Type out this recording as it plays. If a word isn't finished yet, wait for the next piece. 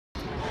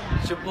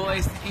your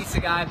boys, the Pizza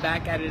Guy,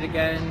 back at it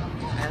again.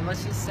 And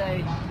let's just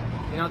say,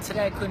 you know,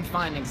 today I couldn't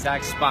find an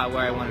exact spot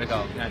where I wanted to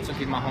go. You know, I took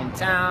you to my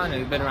hometown,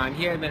 I've been around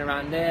here, been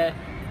around there.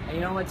 And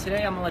you know what,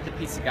 today I'm gonna let the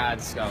Pizza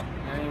Gods go.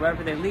 I mean,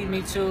 wherever they lead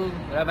me to,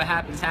 whatever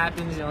happens,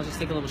 happens. You know, just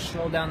take a little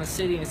stroll down the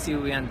city and see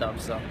where we end up.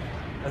 So,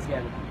 let's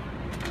get it.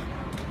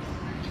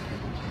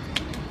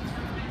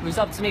 If it was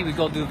up to me, we'd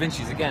go do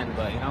Vinci's again,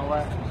 but you know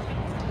what?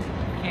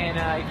 You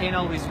can't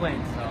always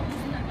win, so.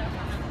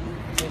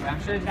 I'm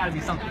sure there's gotta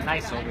be something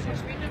nice over here.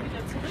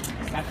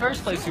 That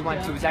first place we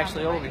went to was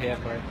actually over here,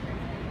 but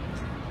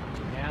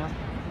yeah,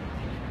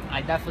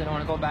 I definitely don't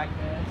want to go back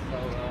there, so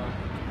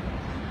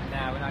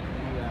nah, we're not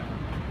gonna do that.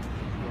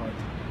 But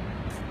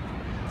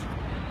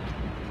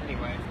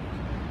anyway,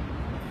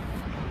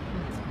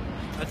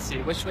 let's see,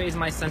 which way is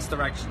my sense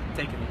direction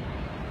taking me?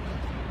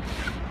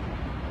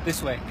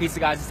 This way. Pizza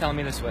Guys is telling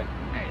me this way.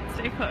 Alright,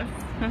 stay close.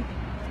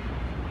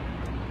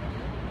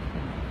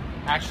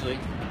 Actually,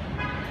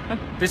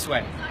 this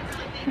way.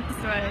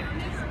 This way.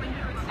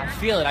 I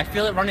feel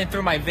it running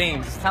through my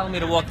veins. It's telling me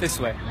to walk this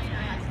way.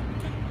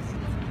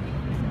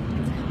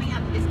 Coming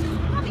up is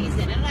Tommy's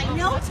in it, and I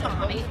know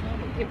Tommy.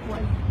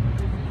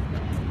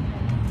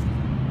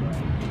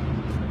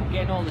 I'm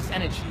getting all this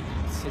energy.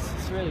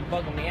 It's really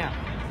bugging me out.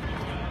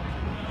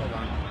 Hold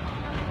on.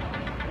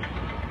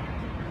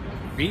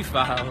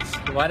 V-Files.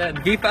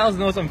 V-Files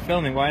knows I'm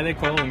filming. Why are they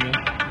calling me?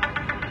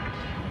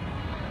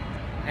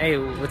 Hey,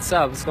 what's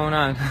up? What's going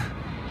on?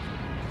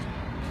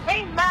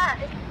 Hey Matt,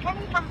 it's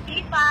Kenny from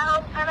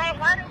V-Files, and I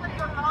heard it was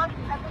your last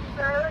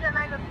episode, and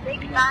I'm a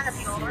big fan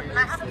of yours, and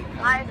I have a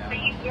surprise for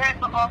you here at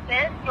the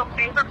office, your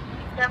favorite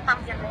pizza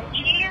from Da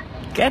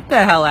Vinci's. Get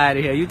the hell out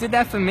of here. You did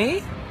that for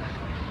me?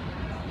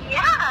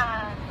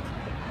 Yeah.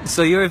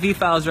 So you're at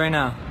V-Files right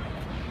now?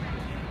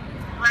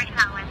 Right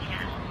now, I'm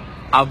here.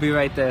 I'll be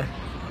right there.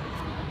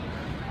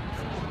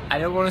 I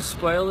don't want to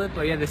spoil it,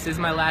 but yeah, this is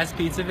my last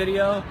pizza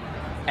video.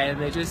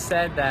 And they just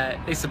said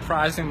that they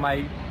surprised me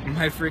my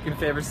freaking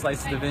favorite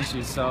slice of Da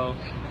Vinci's, so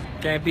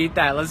can't beat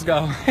that. Let's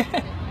go.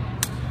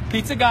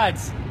 Pizza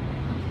Gods.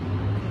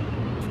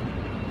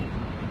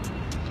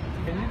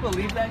 Can you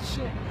believe that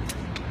shit?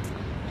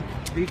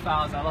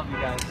 V-Files, I love you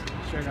guys.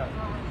 Straight up.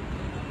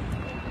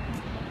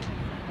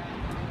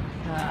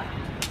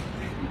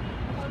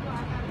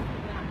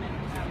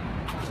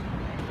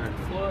 Third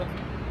floor.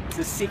 It's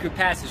a secret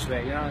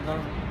passageway, you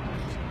know?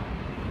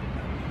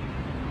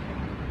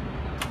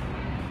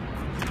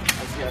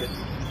 Got it.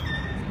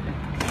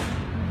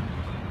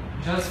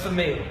 Just for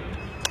me.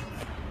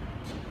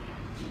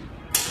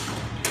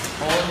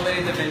 All the way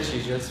to Da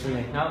Vinci's, just for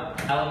me.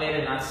 Nope,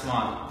 elevated, not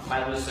smart.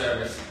 Vital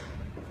service.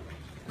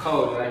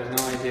 Code, I have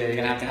no idea. You're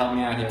gonna have to help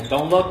me out here.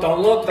 Don't look,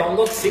 don't look, don't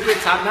look. Secret,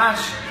 top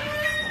notch.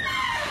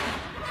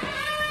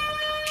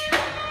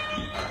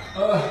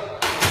 Ugh.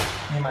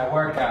 Need my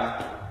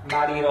workout. I'm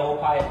about to eat a whole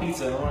pie of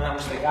pizza. I don't know how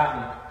much they got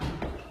me.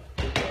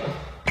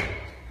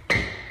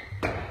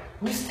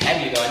 Who's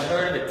Teddy though? I never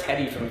heard of a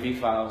Teddy from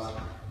V-Files.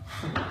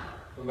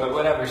 But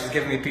whatever, she's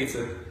giving me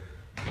pizza.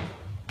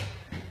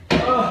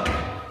 Ugh.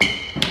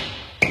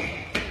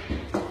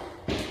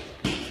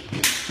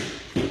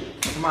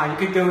 Come on, you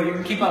can do it. You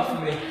can keep up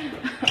for me.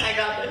 I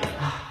got this.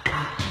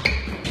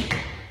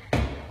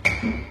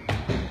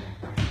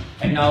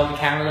 And no, the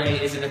camera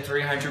lady isn't a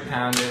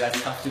 300-pounder.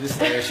 That's tough to do the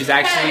stairs. She's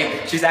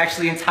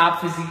actually in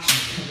top physique.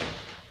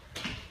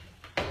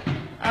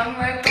 I'm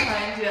right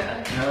behind you.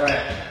 All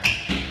right.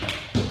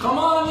 Come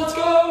on, let's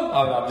go!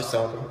 Oh no, I'm just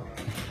joking.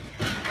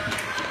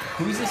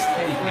 Who's this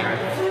teddy bear?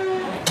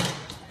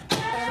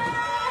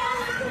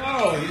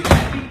 Whoa, you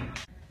happy?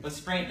 Let's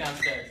bring it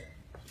downstairs.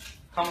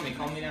 Calm me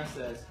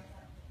downstairs.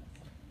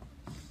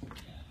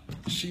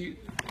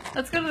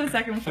 Let's go to the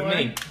second For floor.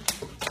 me.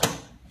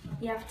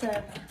 You have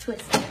to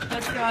twist it.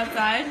 Let's go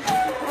outside.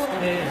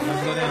 Yeah,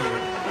 let's go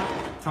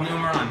down. Tell me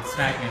when we're on,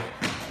 smack me.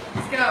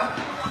 Let's go.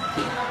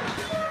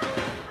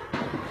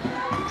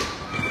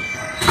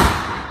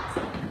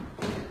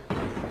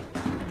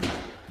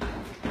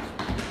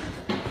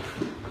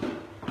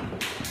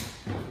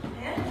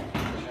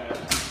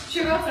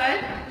 Should we go outside?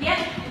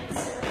 Yeah.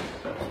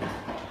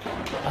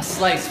 A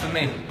slice for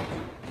me.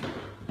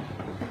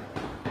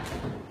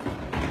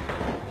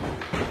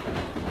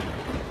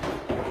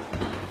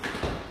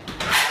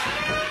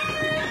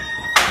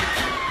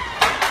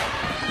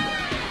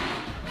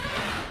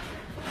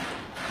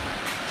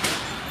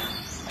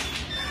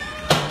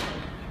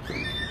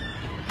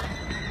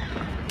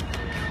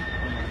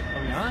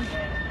 Are we on?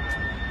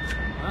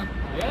 Huh?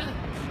 Yeah?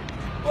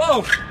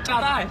 Whoa!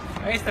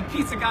 I guess the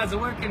Pizza Gods are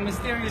working in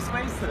mysterious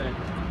ways today.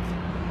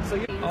 So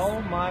you,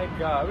 oh my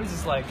god, what is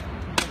this like?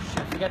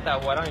 Shit, forget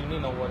that water. I don't even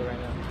need no water right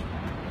now.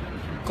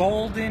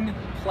 Golden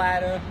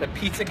platter. The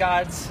Pizza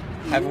Gods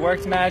have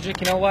worked magic.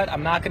 You know what?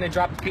 I'm not gonna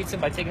drop the pizza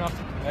by taking off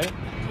the. Right?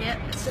 Yep.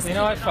 It's just You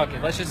know what? Fuck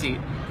it. Let's just eat.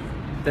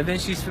 Da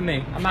Vinci's for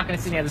me. I'm not gonna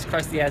sit near this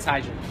crusty ass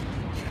hydrant.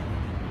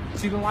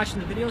 So you've been watching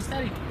the videos,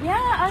 Teddy? Yeah,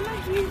 I'm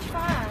a huge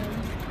fan.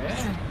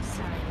 Yeah.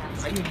 Sorry,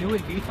 guys. Are you new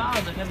at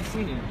V-Files? I've never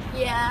seen you.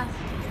 Yeah.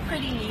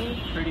 Pretty new.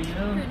 Pretty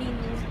new. Pretty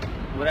new.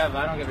 Whatever,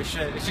 I don't give a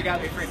shit. She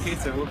got me free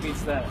pizza. Who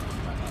beats that?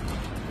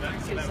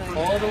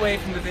 All the way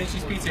from Da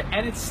Vinci's Pizza,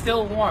 and it's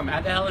still warm.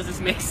 How the hell does this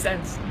make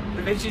sense?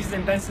 Da Vinci's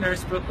in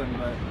Bensonhurst, Brooklyn,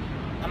 but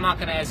I'm not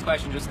gonna ask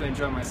questions. Just gonna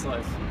enjoy my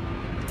slice.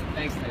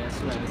 Thanks, Tay. I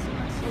swear, this is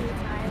nice.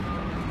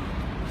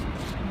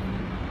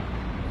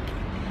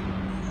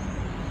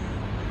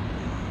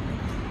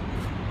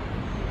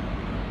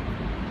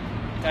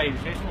 Tay, your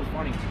face looks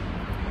funny.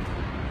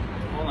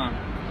 Hold on.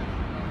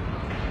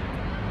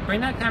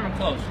 Bring that camera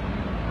close.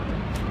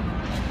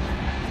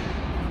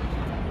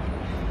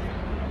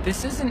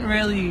 This isn't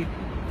really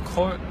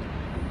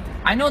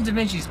I know Da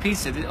Vinci's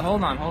Pizza.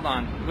 Hold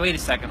on. Wait a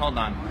second, hold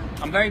on.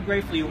 I'm very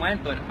grateful you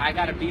went, but I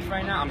got a beef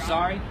right now. I'm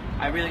sorry.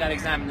 I really got to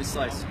examine this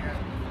slice.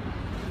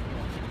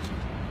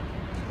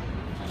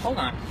 Hold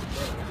on.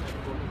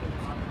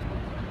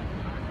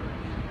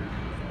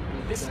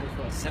 This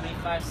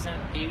 75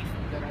 cent, 80.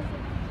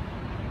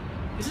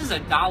 This is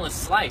 $1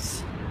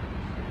 slice.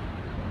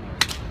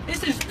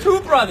 This is Two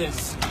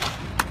Brothers.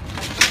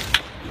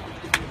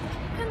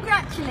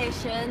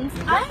 Congratulations,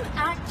 I'm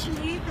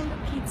actually from the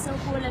Pizza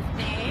Hall of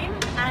Fame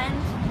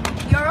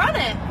and you're on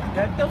it.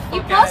 Get the fuck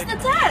You passed the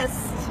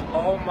test.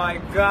 Oh my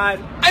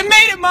god. I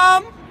made it,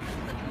 Mom!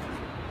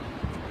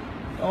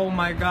 Oh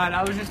my god,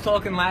 I was just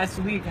talking last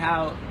week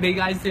how you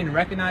guys didn't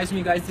recognize me,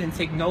 you guys didn't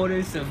take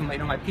notice of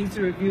my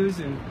pizza reviews,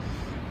 and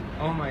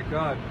oh my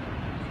god.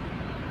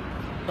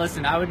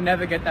 Listen, I would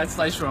never get that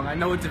slice wrong. I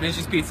know what Da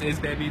Vinci's Pizza is,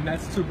 baby, and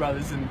that's Two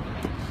Brothers, and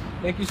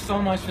thank you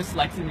so much for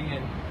selecting me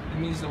in. It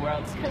means the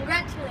world to me.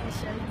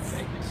 Congratulations.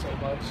 Thank you so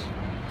much.